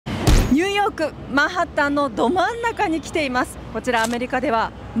ニューヨークマンハッタンのど真ん中に来ています。こちらアメリカで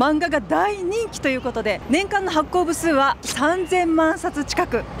は漫画が大人気ということで、年間の発行部数は3000万冊近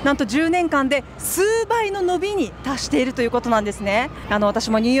く、なんと10年間で数倍の伸びに達しているということなんですね。私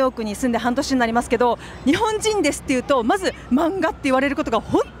もニューヨークに住んで半年になりますけど、日本人ですっていうとまず漫画って言われることが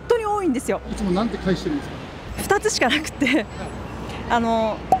本当に多いんですよ。いつもなんて返してるんですか？2つしかなくて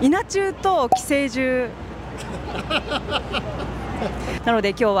稲中と寄生獣なので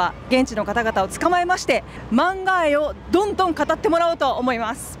今日は現地の方々を捕まえまして、漫画愛をどんどん語ってもらおうと思い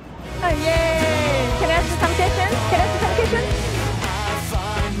ます。イエーイ Can I ask you some questions? Can I ask you some questions?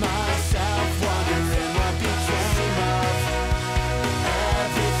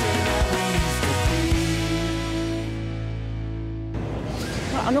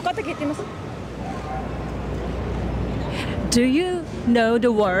あの方聞いてみます。Do you know the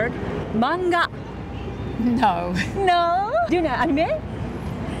word manga? No. No? Do you know anime?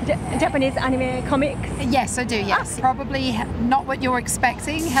 Japanese anime comics? Yes, I do. Yes, probably not what you're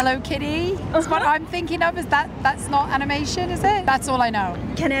expecting. Hello Kitty. That's what I'm thinking of. That's not animation, is it? That's all I know.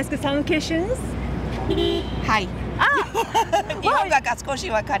 Can I ask some questions? はい。日本語が少し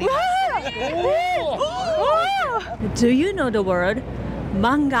わかります。Do you know the word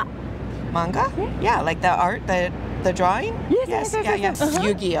manga? Manga? Yeah, like the art, the drawing? Yes.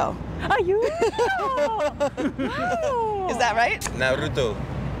 Yu-Gi-Oh. Yu-Gi-Oh! Wow. Is that right? Naruto.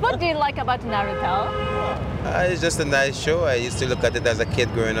 What do you like about Naruto? It's just a nice show. I used to look at it as a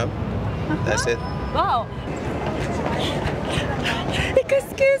kid growing up. That's it. Wow.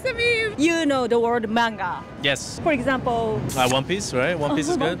 Excuse me. You know the word manga? Yes. For example, One Piece, right? One Piece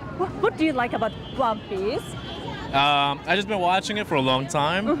is good. What do you like about One Piece? I just been watching it for a long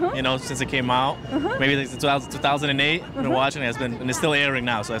time, you know, since it came out. Maybe like 2008. Been watching it. And it's still airing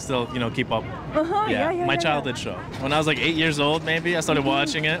now, so I still, keep up. My childhood show. When I was like 8 years old, maybe I started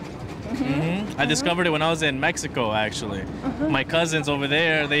watching it. I discovered it when I was in Mexico, actually. My cousins over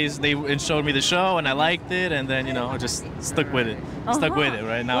there, they showed me the show, and I liked it, and then I just stuck with it. Stuck with it,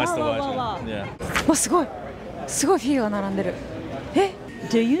 right now. I still watch it. Yeah. わ、すごい。すごいフィギュアが並んでる。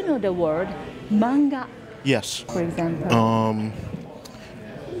Do you know the word manga? Yes. For example.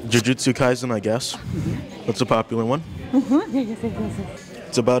 Jujutsu Kaisen, I guess. That's a popular one. Yes.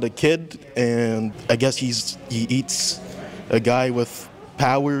 It's about a kid, and I guess he eats a guy with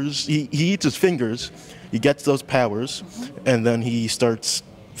powers. He eats his fingers. He gets those powers, and then he starts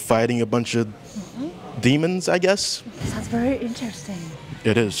fighting a bunch of demons, I guess. Sounds very interesting.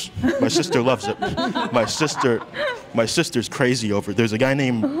 It is. My sister loves it. My sister's crazy over it. There's a guy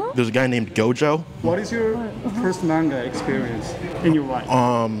named Gojo. What is your first manga experience in your life?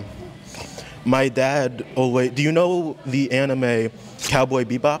 My dad always. Do you know the anime Cowboy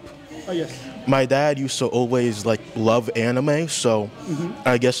Bebop? Oh yes. My dad used to always love anime, so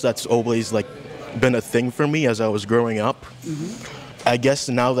I guess that's always been a thing for me as I was growing up. I guess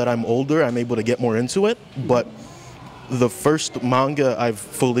now that I'm older, I'm able to get more into it, but the first manga I've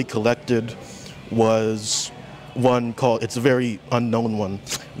fully collected was one called, it's a very unknown one,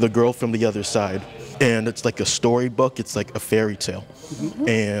 The Girl from the Other Side. And it's like a storybook, it's like a fairy tale.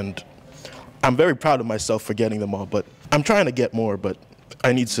 And I'm very proud of myself for getting them all, but I'm trying to get more, but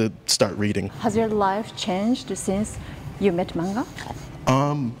I need to start reading. Has your life changed since you met manga?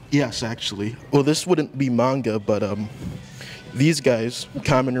 Yes, actually. Well, this wouldn't be manga, but these guys,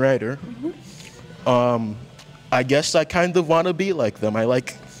 Kamen Rider, I guess I kind of want to be like them. I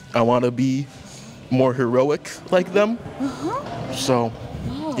want to be more heroic like them. So,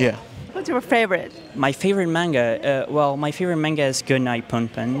 yeah. What's your favorite? My favorite manga, my favorite manga is Goodnight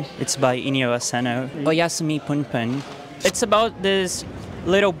Punpun. It's by Inio Asano. Oyasumi Punpun. It's about this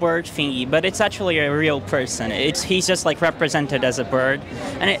little bird thingy, but it's actually a real person. He's just represented as a bird,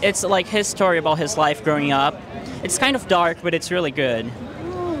 and it's his story about his life growing up. It's kind of dark, but it's really good.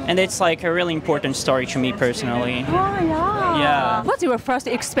 And it's a really important story to me personally. Oh, yeah. Yeah. What's your first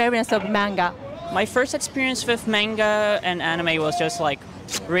experience of manga? My first experience with manga and anime was just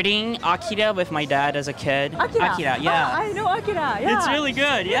reading Akira with my dad as a kid. Akira, yeah. I know Akira, yeah. It's really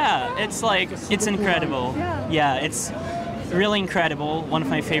good, yeah. It's incredible. Yeah, it's really incredible. One of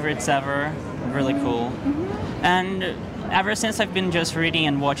my favorites ever. Really cool. And ever since I've been just reading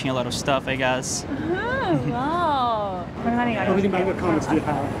and watching a lot of stuff, I guess. Wow. How many manga comics do you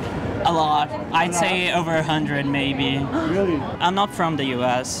have? A lot. I'd say over 100 maybe. Really? I'm not from the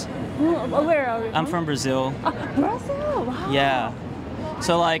US. Where are you? I'm from Brazil. Brazil? Wow. Yeah.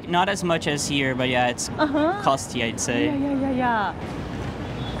 So not as much as here, but yeah, it's costly, I'd say. Yeah.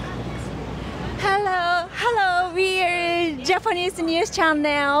 Hello, we're Japanese news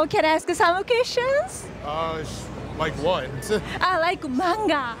channel. Can I ask some questions? Like what? I like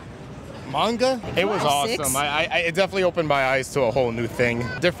manga. Manga? It was awesome. It definitely opened my eyes to a whole new thing.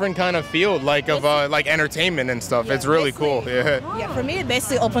 Different kind of field, like of like entertainment and stuff. Yeah, it's really cool. Yeah, for me, it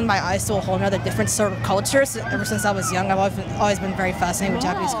basically opened my eyes to a whole other different sort of culture. So ever since I was young, I've always been very fascinated with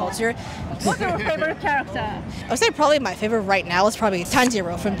Japanese culture. What's your favorite character? I would say probably my favorite right now is probably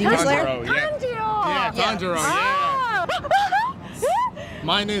Tanjiro from Demon Slayer. Yeah, Tanjiro, yeah.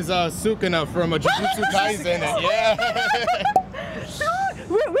 Mine is Sukuna from Jujutsu Kaisen. Yeah.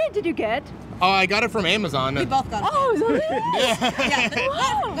 Where did you get? Oh, I got it from Amazon. We both got it. Oh, really? Yeah,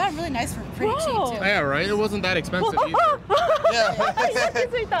 got it really nice for pretty cheap too. Yeah, right? It wasn't that expensive either.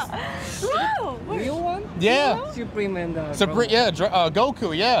 Wow. Real one? Yeah. Supreme and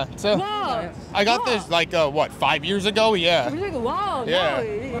Goku, yeah. So Wow. I got this like what, 5 years ago? Yeah. Wow. Yeah.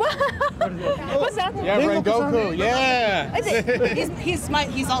 What's that? Yeah, Rengoku, yeah.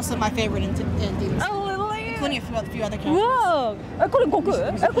 He's also my favorite in Demon Slayer. Oh, really? Including a few other characters. Wow. これ悟空？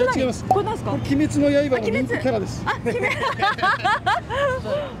これ何？これ何ですか？鬼滅の刃の人気キャラです。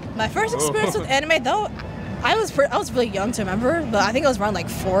My first experience with anime, though, I was really young to remember, but I think I was around like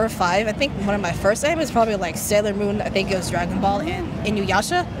 4 or 5. I think one of my first anime was probably like Sailor Moon. I think it was Dragon Ball and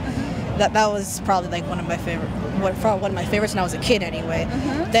Inuyasha. That was probably like one of my favorites when I was a kid anyway.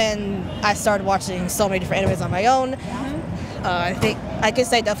 Then I started watching so many different animes on my own. I think I can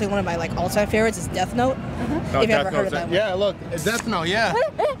say definitely one of my like all-time favorites is Death Note. If you ever heard of that one. Yeah, look, Death Note, yeah.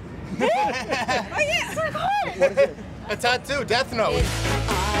 Oh yeah, so cool. What is it? A tattoo, Death Note.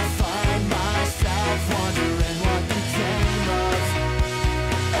 I find myself wondering what became of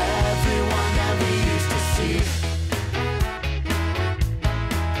everyone that we used to see.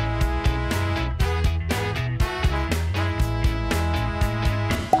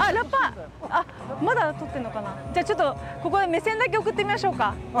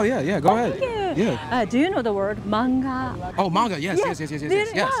 Oh yeah, go ahead. Yeah. Do you know the word manga? Oh, manga, yes, yes,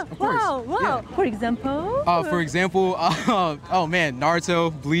 of course. Wow. Yeah. For example? Oh man,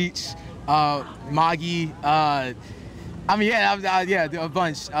 Naruto, Bleach, Magi, a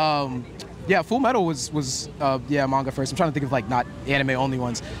bunch. Full Metal was manga first. I'm trying to think of like not anime only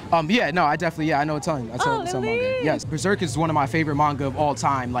ones. I know a ton. I know some manga. Yes, Berserk is one of my favorite manga of all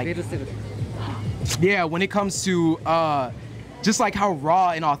time. Like, yeah, when it comes to just like how raw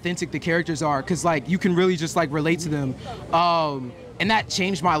and authentic the characters are, because like you can really just like relate to them, and that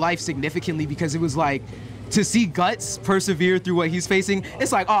changed my life significantly because it was like to see Guts persevere through what he's facing.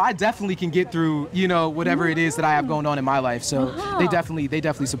 It's like, oh, I definitely can get through, whatever it is that I have going on in my life. So they definitely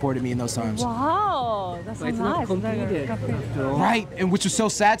supported me in those times. Wow, that's so nice. Right, and which was so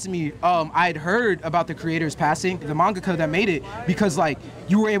sad to me. I'd heard about the creator's passing, the mangaka that made it, because like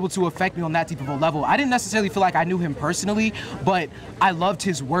you were able to affect me on that deep of a level. I didn't necessarily feel like I knew him personally, but I loved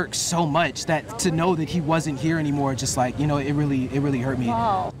his work so much that to know that he wasn't here anymore, just like, it really hurt me.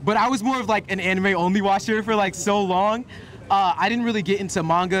 Wow. But I was more of like an anime only watcher for like so long. I didn't really get into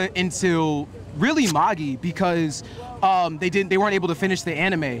manga until really Magi because they weren't able to finish the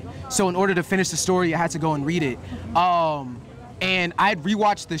anime. So in order to finish the story, I had to go and read it. And I'd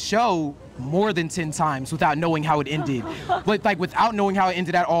rewatched the show more than 10 times without knowing how it ended. But like without knowing how it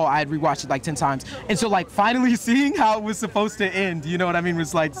ended at all, I had rewatched it like 10 times. And so like finally seeing how it was supposed to end, you know what I mean,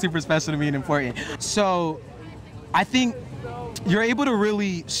 was like super special to me and important. So I think you're able to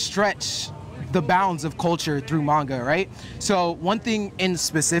really stretch the bounds of culture through manga, right? So one thing in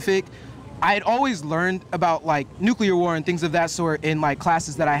specific, I had always learned about like nuclear war and things of that sort in like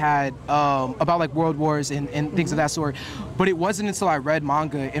classes that I had about like world wars and things of that sort. But it wasn't until I read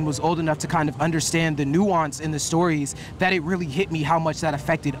manga and was old enough to kind of understand the nuance in the stories that it really hit me how much that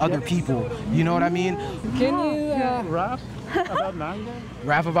affected other people. You know what I mean? Can you rap about manga?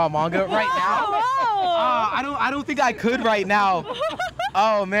 Rap about manga right now? I don't think I could right now.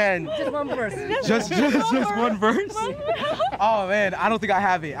 Oh man. Just one verse. Just one verse? Oh man, I don't think I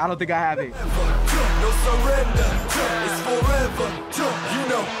have it. No surrender, it's forever.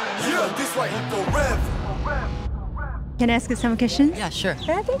 This right forever. Can I ask you some questions? Yeah, sure.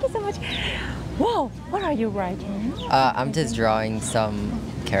 Thank you so much. Wow, what are you writing? I'm just drawing some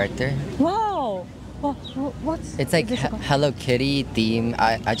character. Wow. What's It's like Hello Kitty theme.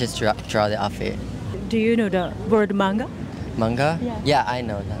 I just draw the outfit. Do you know the word manga? Manga? Yeah, I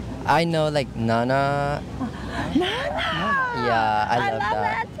know that. I know like Nana. Nana! Yeah, I love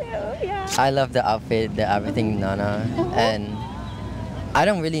that too. Yeah. I love the outfit, the everything Nana. And I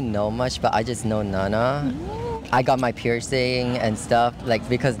don't really know much, but I just know Nana. I got my piercing and stuff like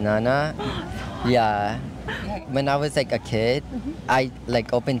because Nana. Yeah. When I was like a kid, I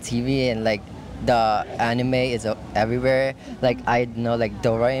like opened TV and like the anime is everywhere. Like I know like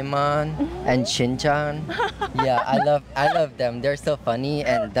Doraemon and Shin-chan. Yeah, I love them. They're so funny,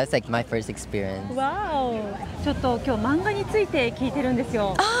 and that's like my first experience. わお。ちょっと今日漫画について聞いてるんです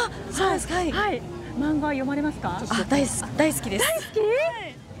よ。あ、そうですか。はい。はい。漫画読まれますか？あ、大好きです。大好き？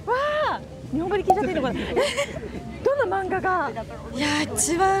わあ。日本語で聞いちゃっていいのかな。どんな漫画が？いや、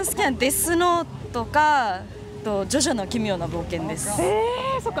一番好きなデスノートか。とジョジョの奇妙な冒険です。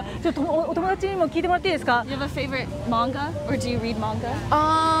そっか。ちょっとお友達にも聞いてもらっていいですか？ Do you have a favorite manga or do you read manga?